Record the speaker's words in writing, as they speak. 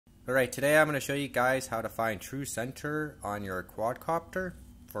Alright, today I'm going to show you guys how to find true center on your quadcopter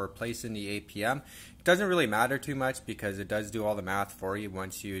for placing the APM. It doesn't really matter too much because it does do all the math for you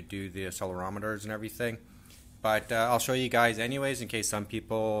once you do the accelerometers and everything. But I'll show you guys anyways in case some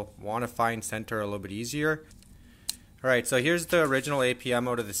people want to find center a little bit easier. Alright, so here's the original APM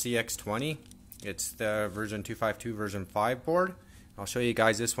out of the CX20. It's the version 252 version 5 board. I'll show you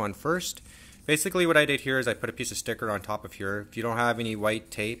guys this one first. Basically what I did here is I put a piece of sticker on top of here. If you don't have any white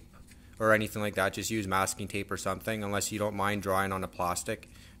tape or anything like that, just use masking tape or something, unless you don't mind drawing on the plastic.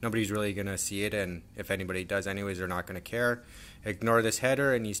 Nobody's really going to see it, and if anybody does anyways, they're not going to care. Ignore this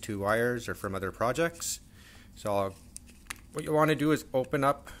header, and these two wires are from other projects. So what you want to do is open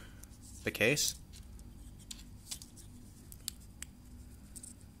up the case.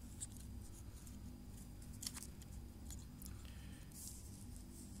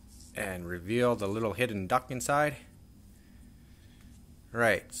 And reveal the little hidden duck inside.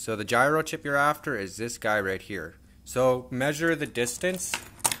 Right, so the gyro chip you're after is this guy right here. So measure the distance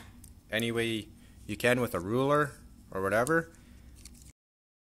any way you can with a ruler or whatever.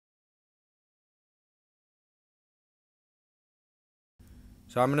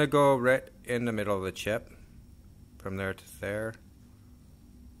 So I'm going to go right in the middle of the chip, from there to there.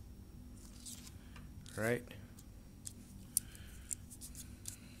 Right.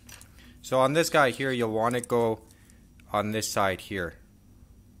 So on this guy here, you'll want to go on this side here.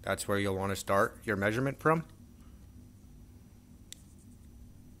 That's where you'll want to start your measurement from.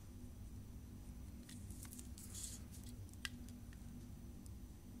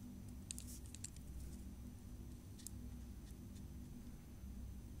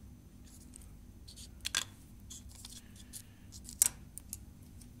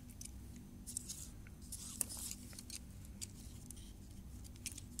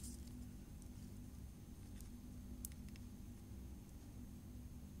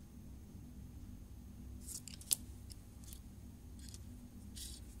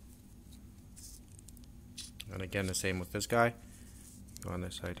 And again, the same with this guy. Go on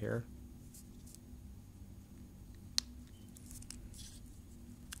this side here.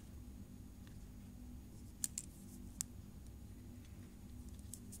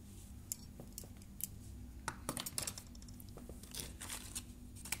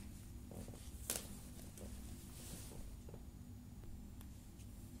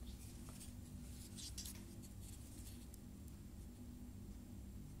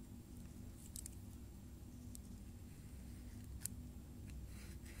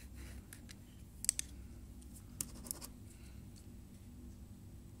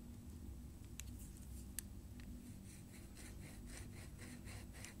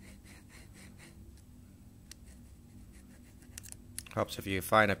 Helps if you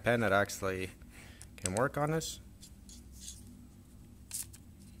find a pen that actually can work on this.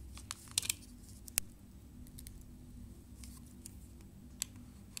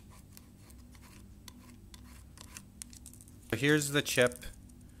 So here's the chip.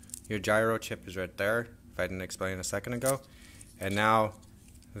 Your gyro chip is right there, if I didn't explain a second ago. And now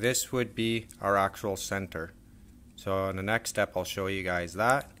this would be our actual center. So in the next step I'll show you guys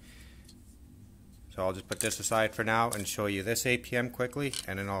that. So I'll just put this aside for now and show you this APM quickly,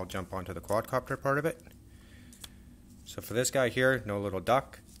 and then I'll jump onto the quadcopter part of it. So for this guy here, no little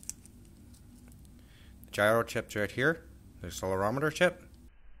duck. The gyro chip's right here, the accelerometer chip.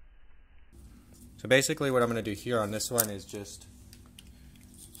 So basically what I'm going to do here on this one is just,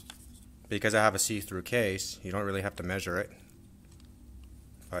 because I have a see-through case, you don't really have to measure it,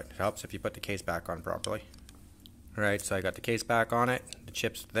 but it helps if you put the case back on properly. Alright, so I got the case back on it, the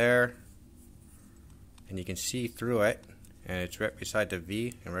chip's there. And you can see through it, and it's right beside the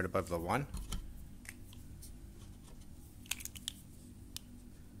V and right above the 1.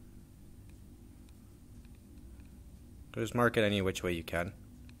 Just mark it any which way you can,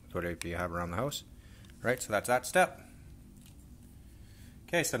 with whatever you have around the house. Right, so that's that step.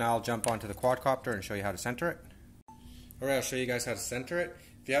 Okay, so now I'll jump onto the quadcopter and show you how to center it. Alright, I'll show you guys how to center it.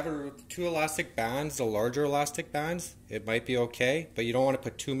 If you have two elastic bands, the larger elastic bands, it might be okay, but you don't want to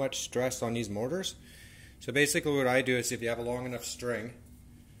put too much stress on these motors. So basically what I do is, if you have a long enough string,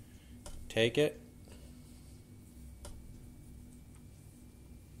 take it, and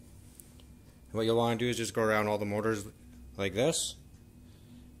what you'll want to do is just go around all the motors like this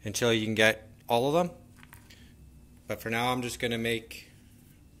until you can get all of them. But for now I'm just going to make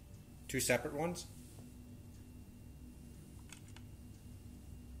two separate ones.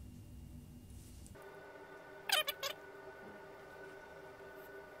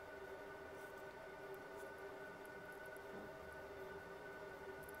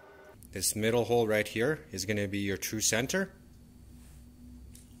 This middle hole right here is going to be your true center.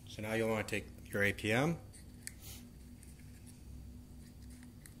 So now you'll want to take your APM,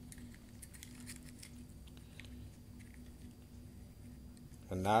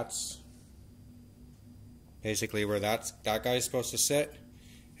 and that's basically where that guy is supposed to sit.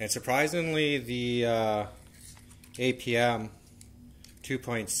 And surprisingly, the APM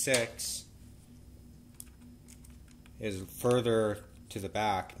 2.6 is further to the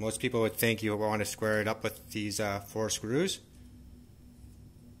back. Most people would think you want to square it up with these 4 screws.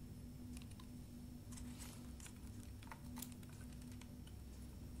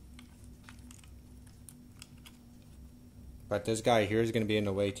 But this guy here is going to be in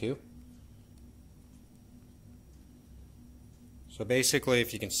the way too. So basically,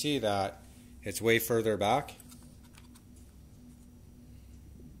 if you can see that, it's way further back.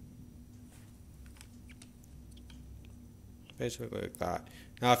 Basically like that.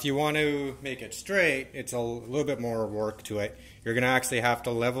 Now if you want to make it straight, it's a little bit more work to it. You're going to actually have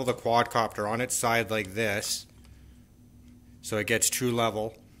to level the quadcopter on its side like this, so it gets true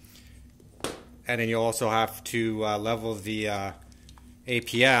level. And then you'll also have to level the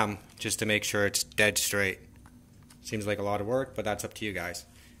APM just to make sure it's dead straight. Seems like a lot of work, but that's up to you guys.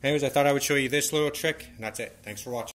 Anyways, I thought I would show you this little trick, and that's it. Thanks for watching.